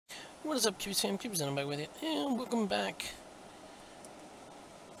What is up, Cubes fam? I'm back with you, and welcome back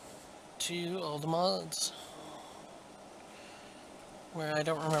to all the mods, where I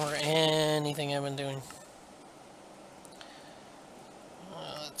don't remember anything I've been doing.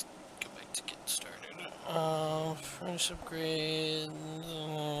 Let's go back to get started. Furnace upgrade.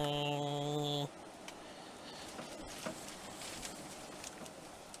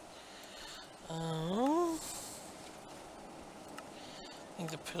 I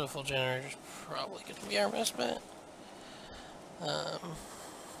think the pitiful generator is probably going to be our best bet.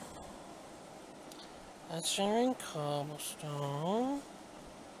 That's generating cobblestone.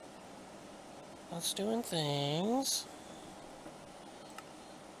 That's doing things.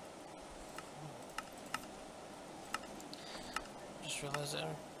 Just realized I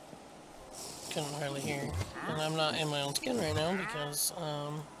couldn't hardly hear. And I'm not in my own skin right now because,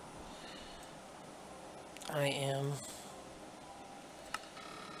 I am,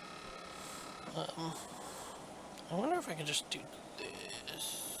 I wonder if I could just do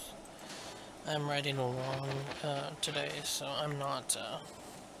this. I'm riding along, today, so I'm not,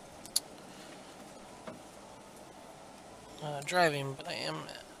 driving, but I am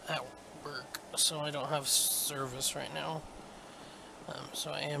at work, so I don't have service right now.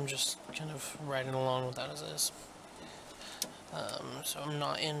 So I am just kind of riding along with that as is. So I'm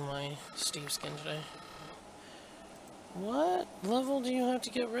not in my Steve skin today. What level do you have to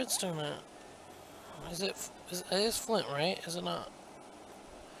get redstone at? It is flint, right? Is it not?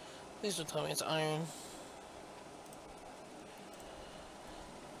 Please don't tell me it's iron.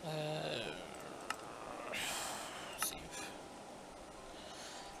 Let's see.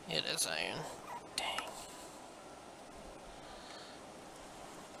 It is iron. Dang.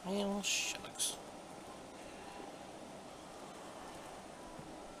 Well, shucks.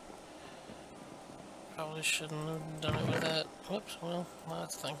 Probably shouldn't have done it with that. Whoops, well,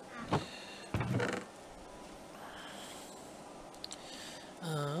 that's the thing.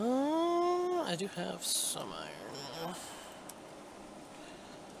 I do have some iron.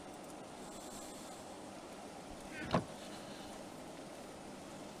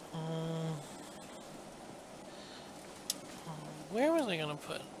 Where was I gonna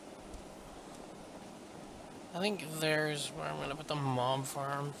put? I think there's where I'm gonna put the mob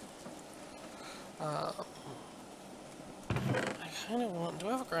farm. I kind of want. Do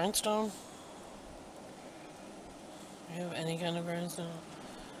I have a grindstone? Do you have any kind of grindstone?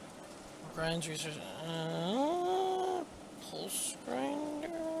 Grinds research. Pulse grinder.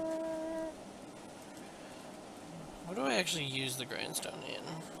 What do I actually use the grindstone in?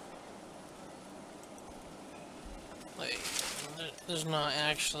 Like, there's not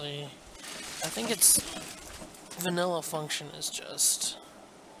actually. I think it's vanilla function is just.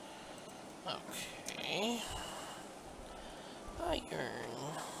 Okay.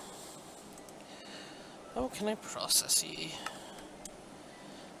 Iron. Oh, can I process ye?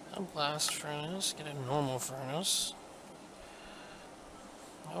 A blast furnace, get a normal furnace.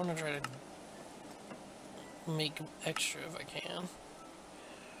 I want to try to make extra if I can.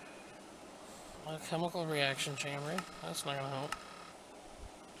 A chemical reaction chamber, that's not gonna help.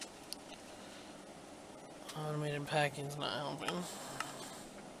 Automated packing's not helping.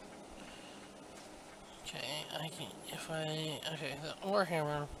 Okay, I can, okay, the ore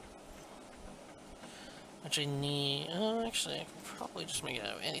hammer, which I need, actually, I could probably just make it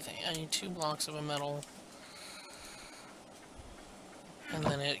out of anything. I need 2 blocks of a metal, and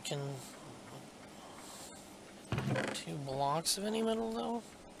then it can, 2 blocks of any metal, though?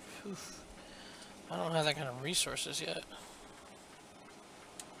 Oof. I don't have that kind of resources yet.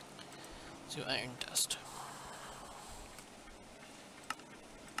 Let's do iron dust.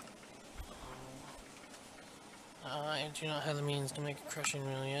 I do not have the means to make a crushing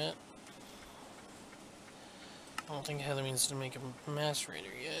wheel yet. I don't think I have the means to make a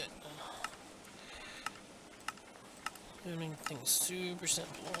macerator yet. I'm making things super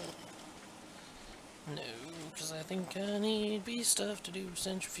simple. No, because I think I need bee stuff to do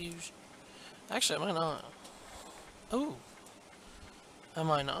centrifuge. Actually, I might not. Oh! I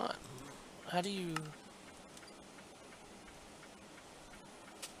might not. How do you...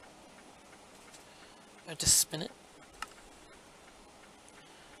 I have to spin it?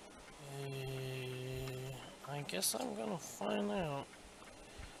 I guess I'm gonna find out.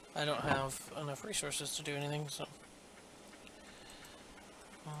 I don't have enough resources to do anything, so...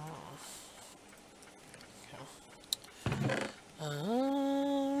 Okay.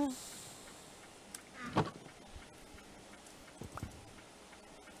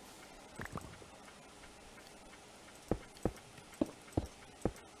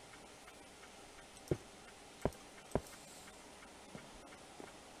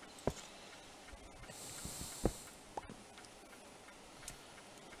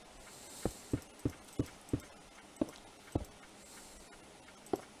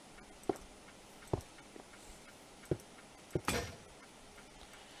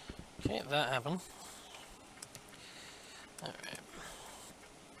 Okay, that happened. Alright.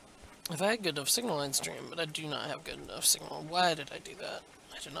 If I had good enough signal, I'd stream, but I do not have good enough signal. Why did I do that?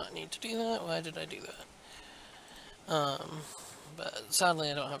 I did not need to do that. Why did I do that? But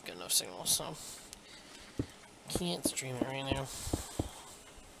sadly I don't have good enough signal, so can't stream it right now.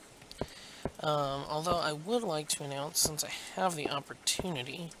 Although I would like to announce, since I have the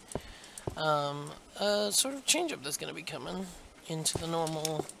opportunity, a sort of change-up that's going to be coming into the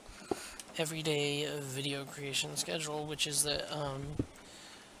normal everyday video creation schedule, which is that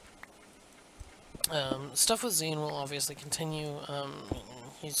stuff with Zane will obviously continue.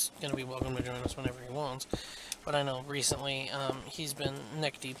 He's going to be welcome to join us whenever he wants, but I know recently he's been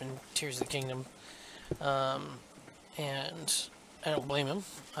neck-deep in Tears of the Kingdom, and I don't blame him.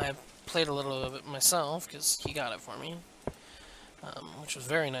 I played a little of it myself, because he got it for me, which was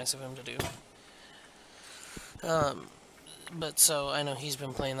very nice of him to do. But so, I know he's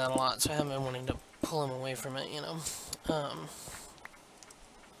been playing that a lot, so I haven't been wanting to pull him away from it, you know.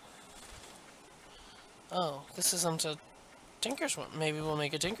 Oh, this isn't a Tinker's one. Maybe we'll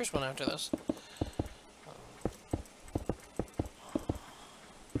make a Tinker's one after this.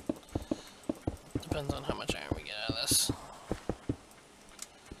 Depends on how much iron we get out of this.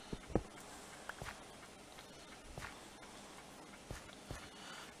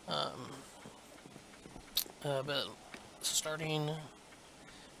 But starting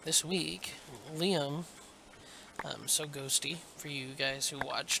this week, Liam, so ghosty for you guys who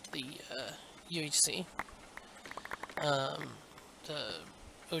watched the UHC, the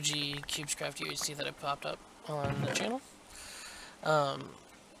OG Cubescraft UHC that I popped up on the channel,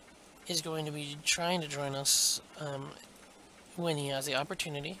 is going to be trying to join us when he has the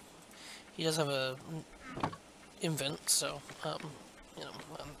opportunity. He does have a invent, so you know,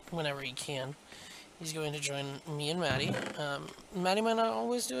 whenever he can, he's going to join me and Maddie. Maddie might not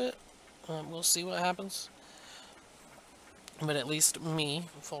always do it. We'll see what happens. But at least me,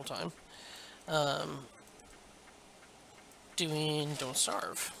 full-time, doing Don't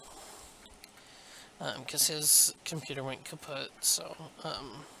Starve. Because his computer went kaput, so,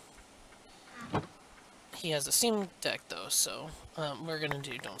 he has a Steam Deck, though, so, we're gonna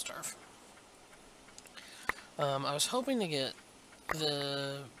do Don't Starve. I was hoping to get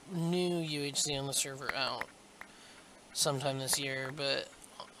the new UHC on the server out sometime this year, but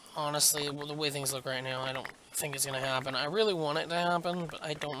honestly, well, the way things look right now, I don't think it's going to happen. I really want it to happen, but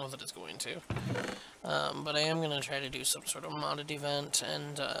I don't know that it's going to. But I am going to try to do some sort of modded event,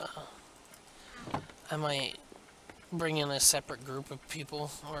 and I might bring in a separate group of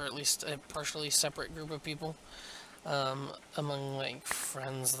people, or at least a partially separate group of people, among, like,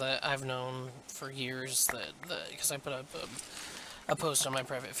 friends that I've known for years, because I put up a post on my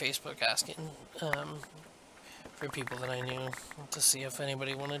private Facebook asking for people that I knew to see if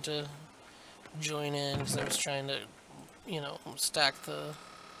anybody wanted to join in, because I was trying to, you know, stack the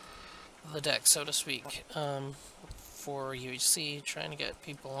deck, so to speak, for UHC, trying to get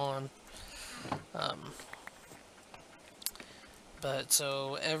people on. But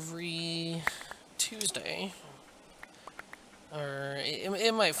so every Tuesday, or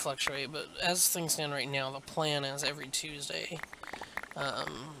it might fluctuate, but as things stand right now, the plan is every Tuesday,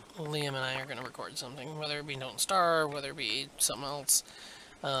 Liam and I are going to record something, whether it be Don't Starve, whether it be something else.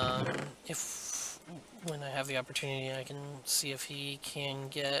 If, when I have the opportunity, I can see if he can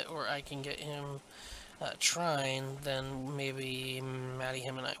get, or I can get him Trine, then maybe Maddie,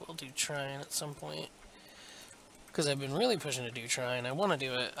 him, and I will do Trine at some point. Because I've been really pushing to do Trine. I want to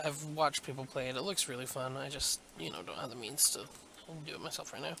do it. I've watched people play it. It looks really fun. I just, you know, don't have the means to do it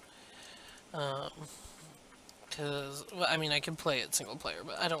myself right now. Because, well, I mean, I could play it single player,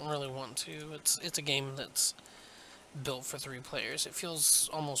 but I don't really want to. It's a game that's built for 3 players. It feels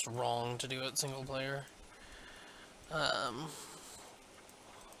almost wrong to do it single player. I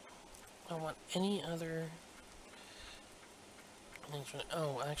don't want any other...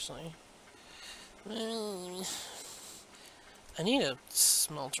 Oh, actually... I need a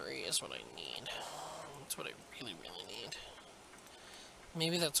smeltery is what I need. That's what I really, really need.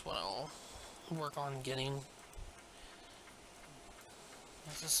 Maybe that's what I'll work on getting.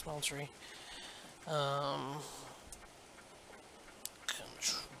 That's a smeltery.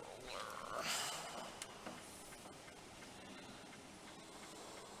 Controller.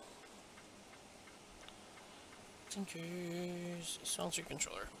 Tinkers. Smeltery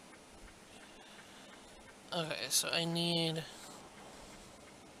controller. Okay, so I need...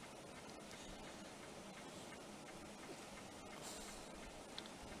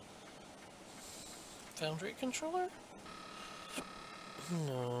 Foundry controller?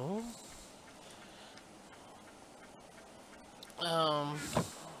 No.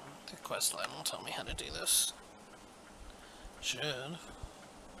 The quest line will tell me how to do this. Should.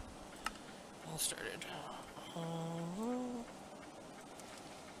 Get started.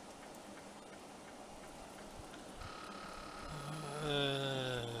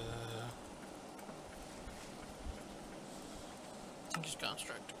 I think it's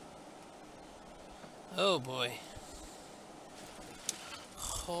construct. Oh boy.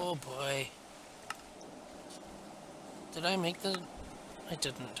 Oh boy. Did I make the... I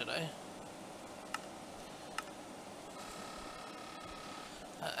didn't, did I?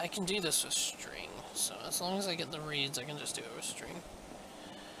 I can do this with string, so as long as I get the reeds, I can just do it with string.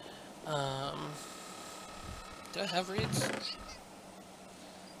 Do I have reeds?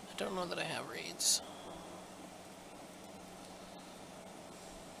 I don't know that I have reeds.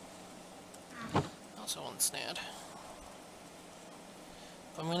 Also want snad.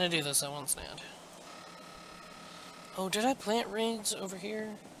 If I'm gonna do this, I want snad. Oh, did I plant reeds over here?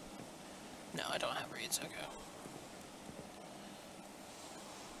 No, I don't have reeds, okay.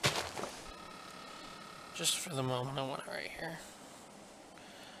 Just for the moment, I want it right here.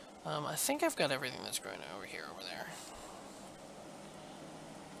 I think I've got everything that's growing over here, over there.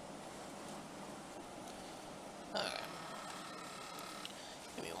 Okay.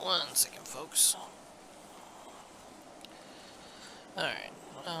 Give me 1 second, folks. Alright.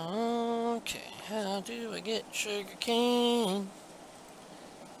 Okay, how do I get sugarcane?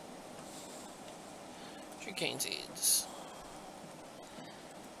 Sugarcane seeds.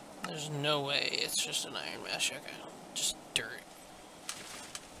 There's no way it's just an iron mesh, okay. Just dirt.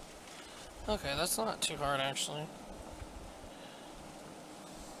 Okay, that's not too hard, actually.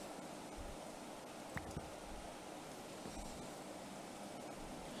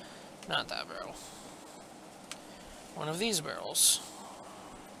 Not that barrel. One of these barrels.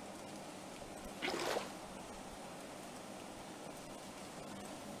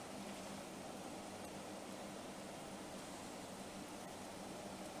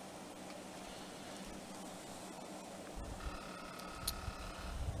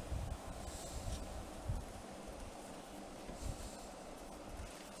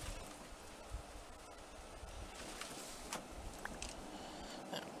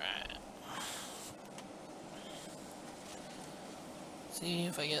 See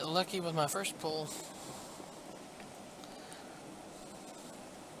if I get lucky with my first pull.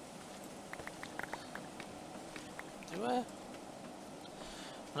 Do I?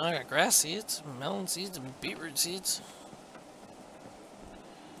 No, I got grass seeds, melon seeds, and beetroot seeds.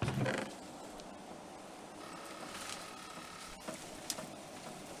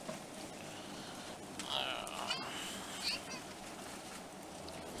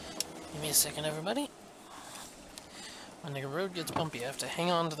 Give me a second, everybody. When the road gets bumpy, I have to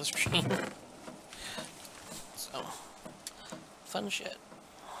hang on to the stream. So, fun shit.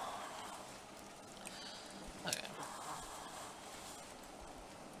 Okay.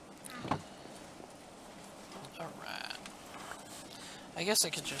 Alright. I guess I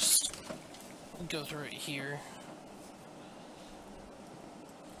could just go through it here.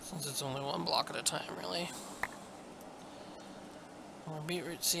 Since it's only 1 block at a time, really. More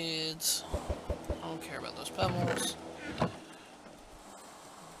beetroot seeds. I don't care about those pebbles.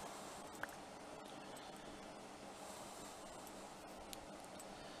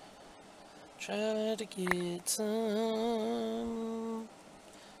 Try to get some.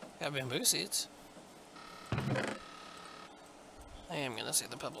 Got bamboo seeds. I am gonna say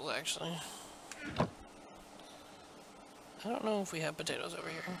the pebbles, actually. I don't know if we have potatoes over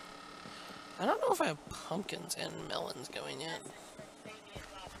here. I don't know if I have pumpkins and melons going yet.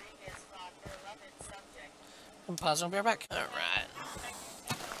 I'm pausing, I'll be right back. Alright.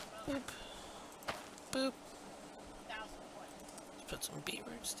 Boop. Boop. Let's put some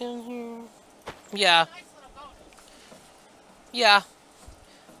beetroots down here. Yeah. Yeah.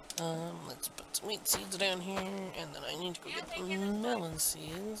 Let's put some wheat seeds down here, and then I need to go get the melon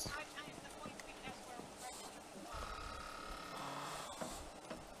seeds.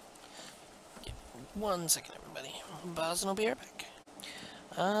 Give me 1 second, everybody. Pause and I'll be right back.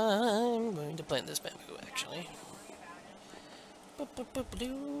 I'm going to plant this bamboo, actually.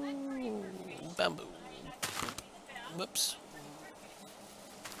 Bamboo. Whoops.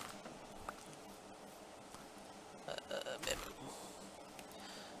 Bamboo.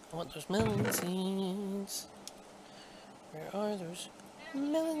 I want those melon seeds. Where are those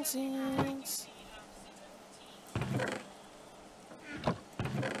melon seeds?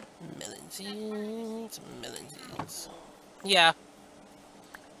 Melon seeds. Melon seeds. Yeah.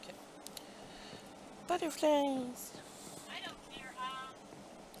 Okay. Butterflies.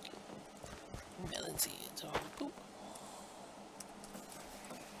 Melon seeds. Oh, boop.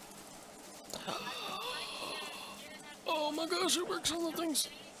 Oh my gosh, it works on the things.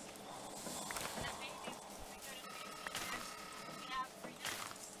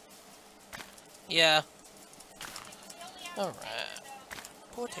 Yeah. Alright.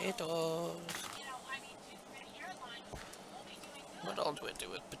 Potatoes. What all do I do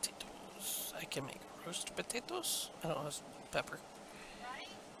with potatoes? I can make roast potatoes. I don't have pepper.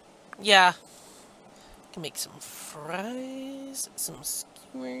 Yeah. I can make some fries, some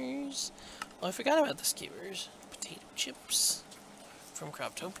skewers. Oh, I forgot about the skewers. Potato chips from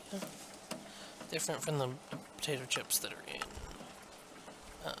Croptopia. Different from the potato chips that are in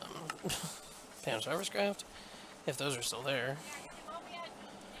Pam's Harvest Craft, if those are still there.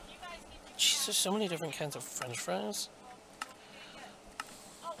 Jeez, there's so many different kinds of French fries.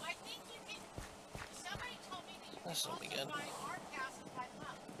 This will be good.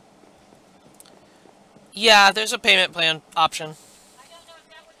 Yeah, there's a payment plan option.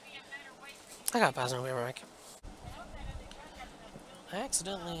 I got pass and we're back. I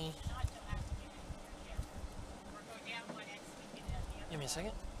accidentally... Give me a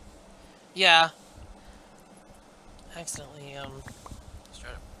second. Yeah. I accidentally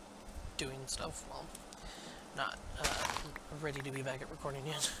started doing stuff while not ready to be back at recording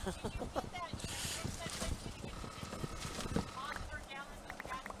yet.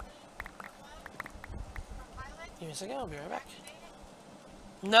 Give me a second, I'll be right back.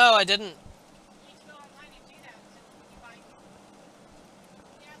 No, I didn't.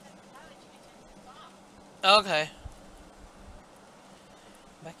 Okay.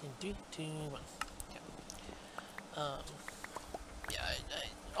 Back in 3, 2, 1. Yeah. Yeah,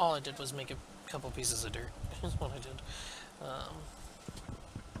 all I did was make a couple pieces of dirt. That's what I did.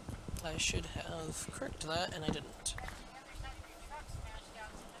 I should have corrected that, and I didn't.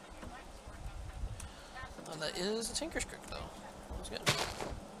 Oh, that is a Tinker's Crook, though. That was good.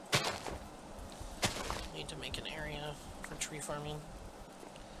 Need to make an area for tree farming.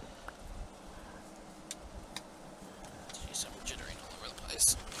 Jeez, I'm jittering all over the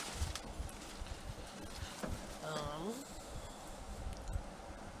place.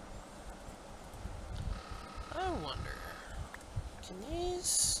 I wonder, can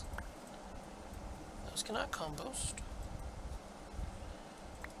these... Those cannot compost.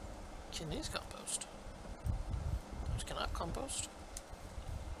 Can these compost? Those cannot compost.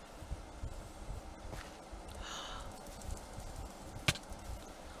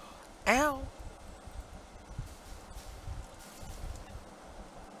 Ow!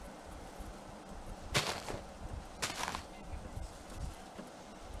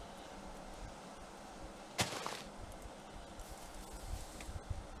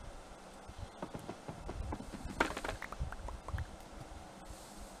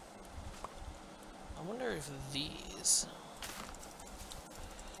 I wonder if these...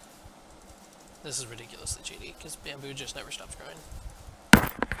 This is ridiculously cheaty, because bamboo just never stops growing.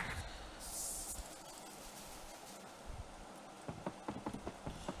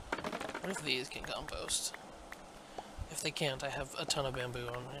 What if these can compost? If they can't, I have a ton of bamboo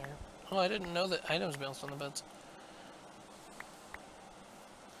on there. Oh, I didn't know that items bounced on the beds.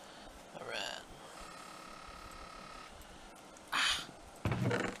 Alright. Ah!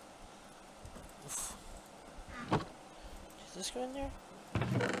 Oof. Does this go in there?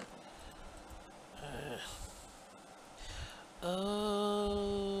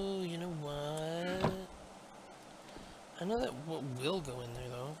 Oh, you know what? I know that what will go in there,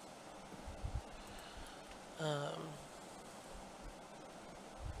 though.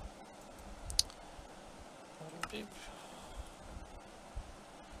 Water beep.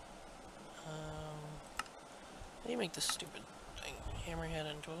 How do you make this stupid thing? Hammerhead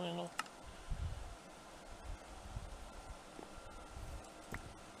and tool handle?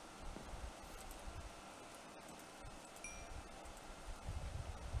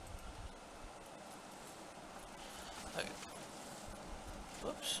 Okay.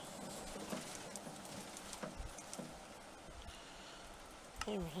 Whoops.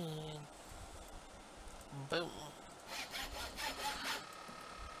 Hammerhead. Boom.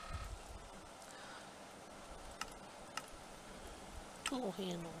 Tool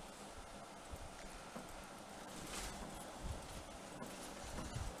handle.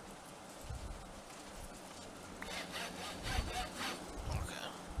 Okay.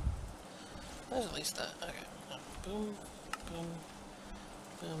 There's at least that. Okay. Boom, boom,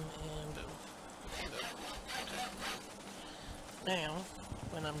 boom, and boom. And boom. Okay. Now,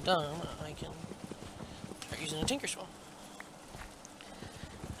 when I'm done, I can start using a tinker saw.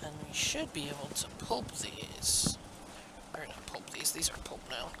 And we should be able to pulp these. Or not pulp these are pulp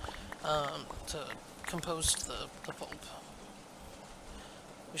now. To compost the pulp.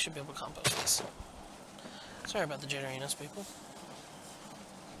 We should be able to compost this. Sorry about the jitteriness, people.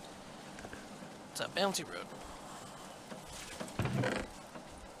 It's a bouncy road.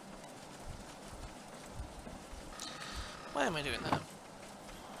 Why am I doing that?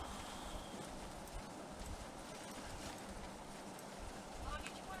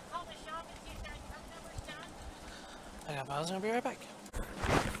 I got pause and I'll be right back.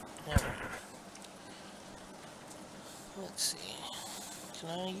 Now, let's see. Can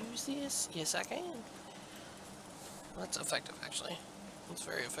I use these? Yes, I can. That's effective, actually. That's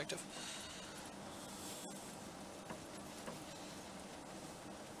very effective.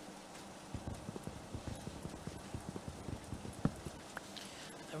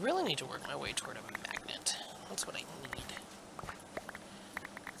 I really need to work my way toward a magnet. That's what I need.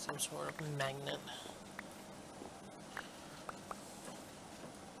 Some sort of magnet.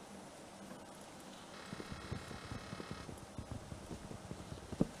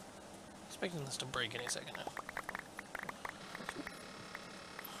 Expecting this to break any second now.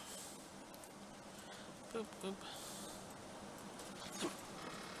 Boop, boop.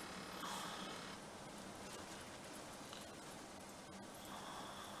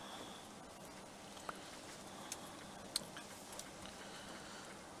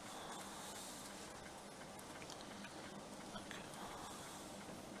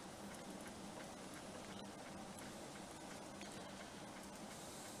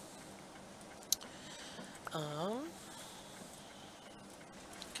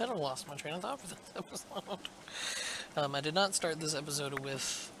 Kind of lost my train of thought for this episode. I did not start this episode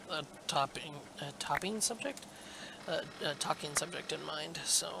with a talking subject in mind,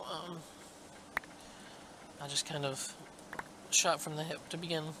 so I just kind of shot from the hip to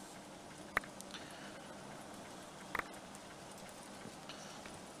begin.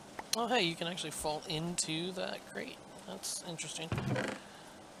 Oh hey, you can actually fall into that crate. That's interesting.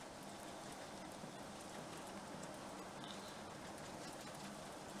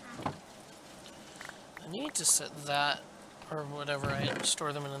 I need to set that, or whatever I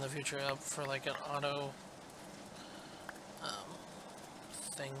store them in the future, up for like an auto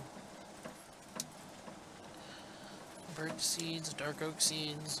thing. Birch seeds, dark oak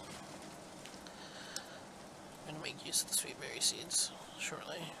seeds. I'm gonna make use of the sweet berry seeds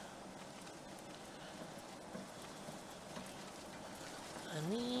shortly. I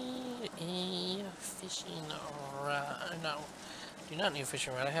need a fishing rod. No, do not need a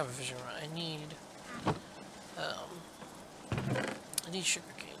fishing rod. I have a fishing rod. I need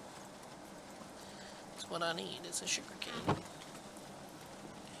sugarcane. That's what I need, is a sugarcane.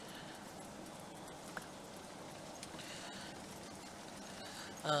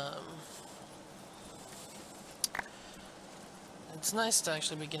 It's nice to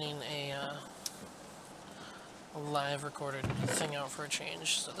actually be getting a live recorded thing out for a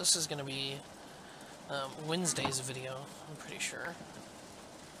change. So this is going to be Wednesday's video, I'm pretty sure.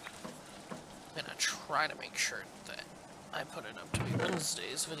 I'm gonna try to make sure that I put it up to be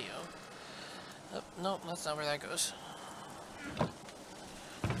Wednesday's video. Oh, no, that's not where that goes. Go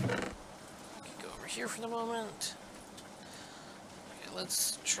over here for the moment. Okay,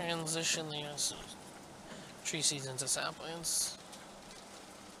 let's transition the tree seeds into saplings.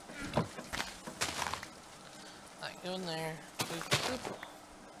 Go in there. Boop, boop.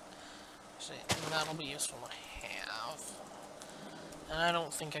 Actually, that'll be useful to have. And I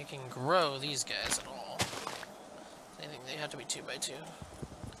don't think I can grow these guys at all. I think they have to be 2x2.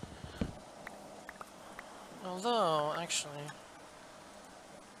 Although, actually,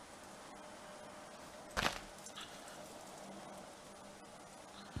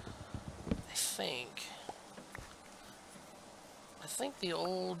 I think the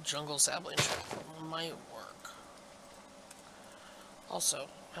old jungle sapling might work. Also,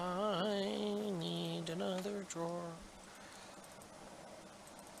 I need another drawer.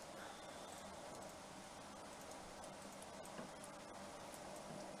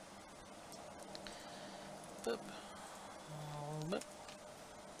 Boop. Boop.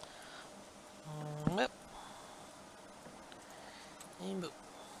 Boop. And boop.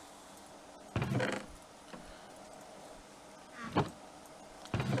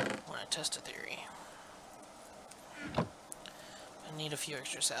 I want to test a theory. I need a few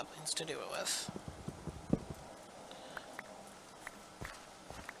extra saplings to do it with.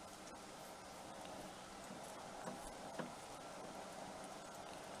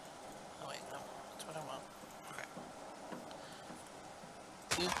 Oh wait, no, that's what I want. Okay.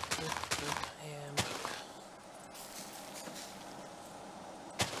 Boop, boop, boop, and boop.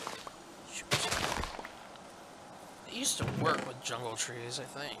 It used to work with jungle trees, I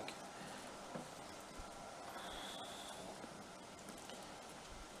think.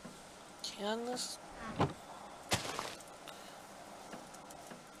 Can this? I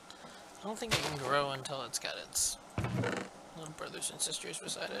don't think it can grow until it's got its little brothers and sisters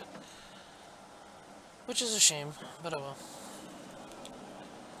beside it. Which is a shame, but oh well.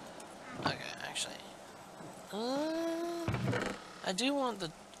 Okay, actually. I do want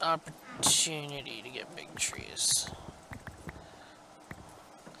the opportunity to get big trees.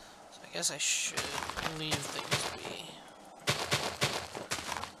 So I guess I should leave things be.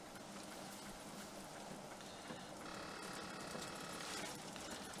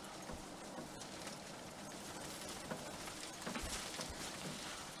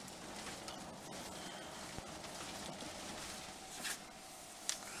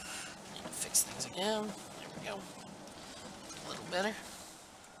 Need to fix things again. There we go. A little better.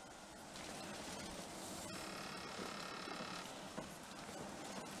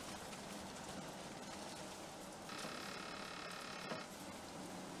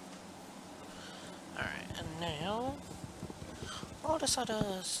 Now, all the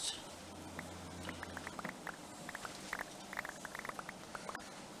sawdust.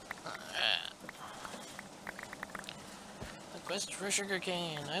 The quest for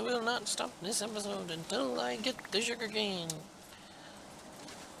sugarcane. I will not stop this episode until I get the sugarcane.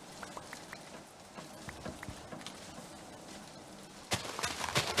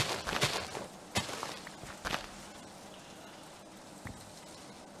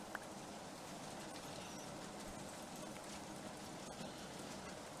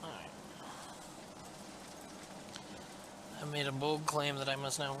 Made a bold claim that I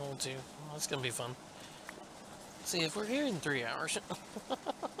must now hold to. Well, that's gonna be fun. See, if we're here in 3 hours...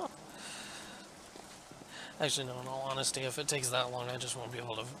 Actually, no, in all honesty, if it takes that long, I just won't be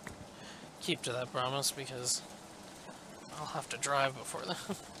able to keep to that promise, because I'll have to drive before then.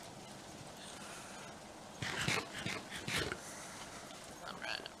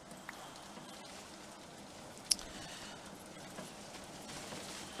 Alright.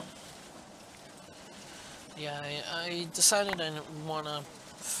 Yeah, I decided I didn't want to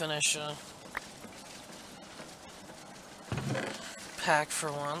finish a pack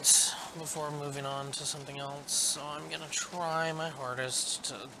for once before moving on to something else, so I'm going to try my hardest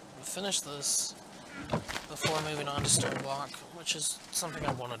to finish this before moving on to stone block, which is something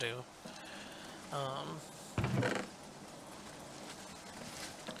I want to do.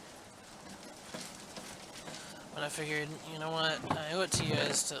 But I figured, you know what, I owe it to you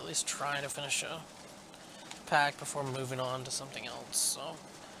guys to at least try to finish a pack before moving on to something else, so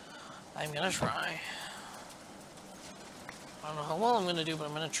I'm gonna try. I don't know how well I'm gonna do, but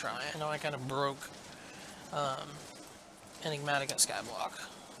I'm gonna try. I know I kind of broke Enigmatic at Skyblock,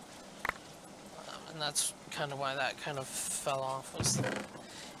 and that's kind of why that kind of fell off.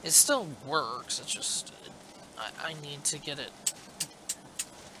 It still works, it's just I need to get it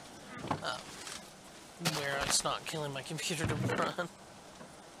where it's not killing my computer to run.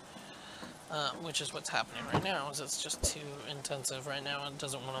 Which is what's happening right now, is it's just too intensive right now. It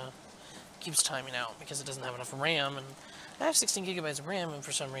doesn't want to, keeps timing out because it doesn't have enough RAM, and I have 16 gigabytes of RAM, and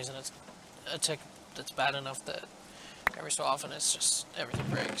for some reason it's a tick that's bad enough that every so often it's just, everything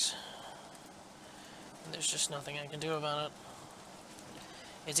breaks. And there's just nothing I can do about it.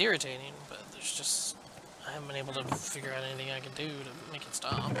 It's irritating, but there's just, I haven't been able to figure out anything I can do to make it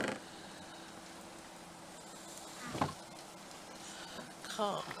stop.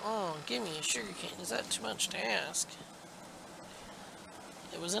 Come on, give me a sugarcane. Is that too much to ask?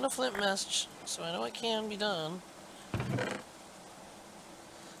 It was in a flint mesh, so I know it can be done.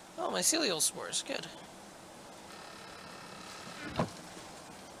 Oh, my mycelial spores. Good.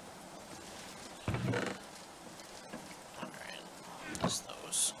 Alright, just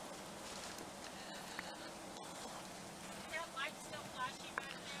those.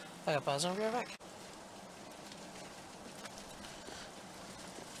 I got pause, I'll be right back.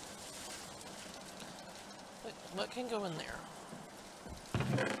 What can go in there?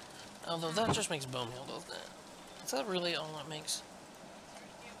 Although that just makes bone meal, doesn't it? Is that really all it makes?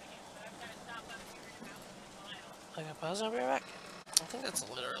 I got pause and I'll be right back. I think that's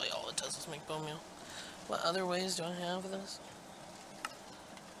literally all it does is make bone meal. What other ways do I have of this?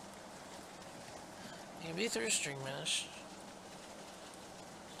 It can be through a string mesh.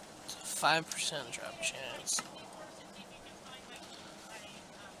 It's a 5% drop chance.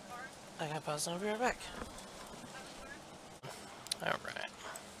 I got pause and I'll be right back. Alright.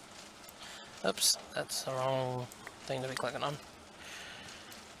 Oops, that's the wrong thing to be clicking on.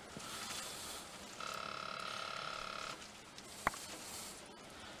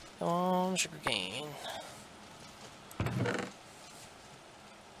 Come on, sugarcane.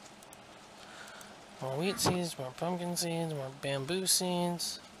 More wheat seeds, more pumpkin seeds, more bamboo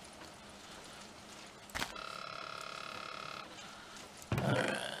seeds.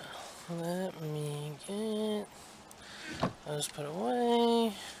 Let me get those put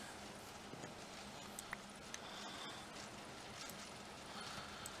away.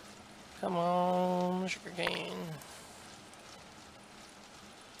 Come on, sugarcane.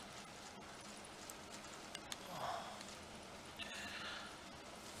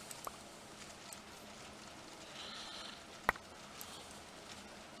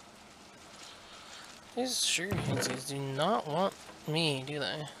 These sugarcanes do not want me, do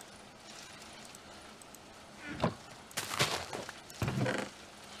they?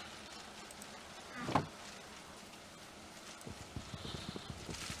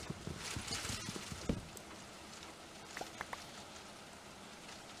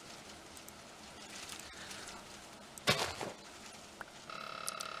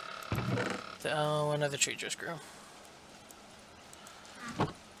 Oh, another tree just grew.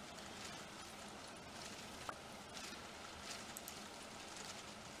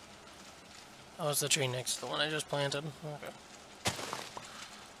 Oh, it's the tree next to the one I just planted. Okay.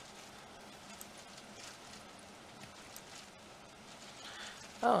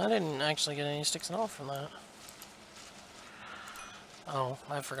 Oh, I didn't actually get any sticks at all from that. Oh,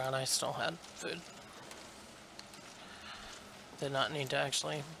 I forgot I still had food. Did not need to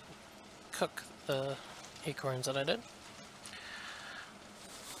actually cook the acorns that I did.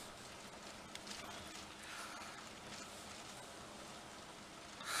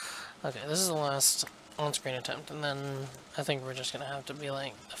 Okay, this is the last on-screen attempt, and then I think we're just gonna have to be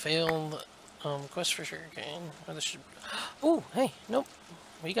like a failed quest for sugarcane. Or this should. Oh, hey, nope,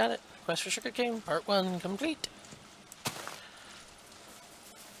 we got it. Quest for sugarcane, part 1 complete.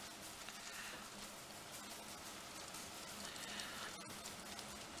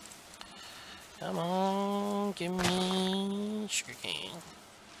 Come on, give me sugarcane.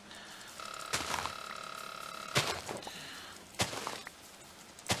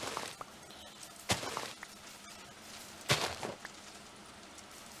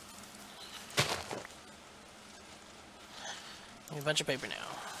 A bunch of paper now.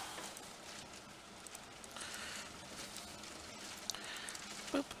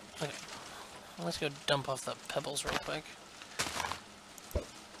 Boop. Okay. Let's go dump off the pebbles real quick.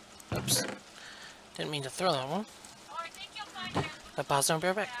 Oops. Didn't mean to throw that one. I pause, don't be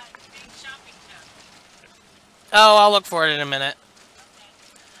right back. Oh, I'll look for it in a minute.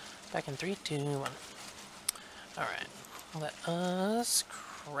 Back in 3, 2, 1. Alright. Let us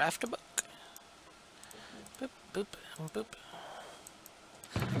craft a book. Boop, boop, boop.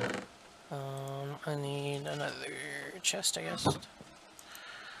 I need another chest, I guess.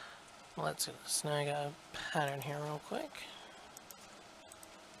 Let's snag a pattern here real quick.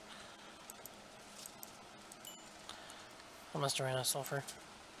 I must have ran out of sulfur.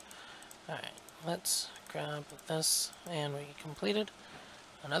 Alright, let's grab this, and we completed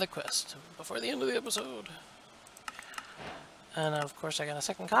another quest before the end of the episode. And of course I got a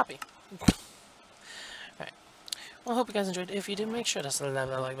second copy. Alright. Well, I hope you guys enjoyed. If you did, make sure to slap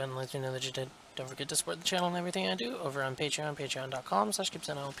that like button, let me know that you did. Don't forget to support the channel and everything I do over on Patreon,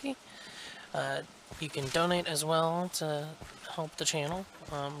 patreon.com/KeepsNLP. You can donate as well to help the channel.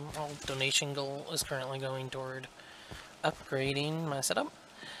 Our donation goal is currently going toward upgrading my setup.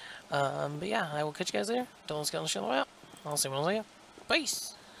 But yeah, I will catch you guys there. Don't skeleton out. I'll see you when I see you.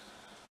 Peace!